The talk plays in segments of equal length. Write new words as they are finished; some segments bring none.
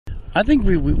I think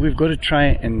we've got to try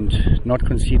and not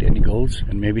concede any goals,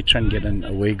 and maybe try and get an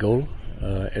away goal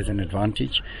as an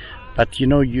advantage. But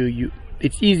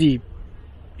it's easy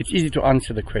to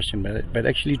answer the question, but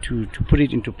actually to put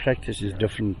it into practice is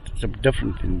different. It's a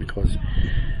different thing, because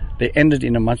they ended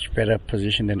in a much better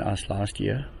position than us last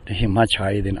year. They're much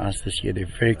higher than us this year. They're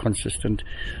very consistent.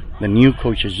 The new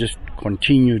coach has just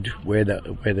continued where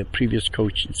the previous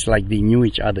coach, it's like they knew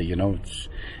each other,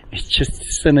 It's just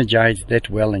synergized that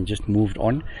well and just moved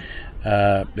on.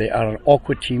 They are an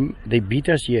awkward team. They beat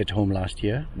us here at home last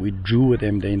year. We drew with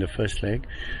them there in the first leg.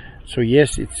 So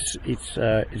yes, it's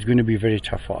going to be very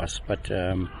tough for us. But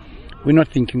we're not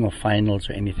thinking of finals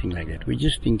or anything like that. We're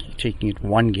just taking it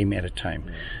one game at a time.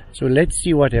 So let's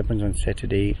see what happens on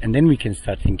Saturday, and then we can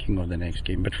start thinking of the next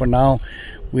game. But for now,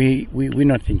 we're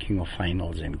not thinking of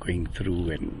finals and going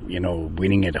through and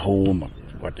winning at home or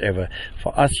whatever.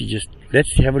 For us,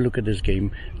 let's have a look at this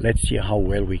game. Let's see how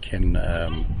well we can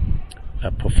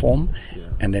perform,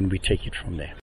 and then we take it from there.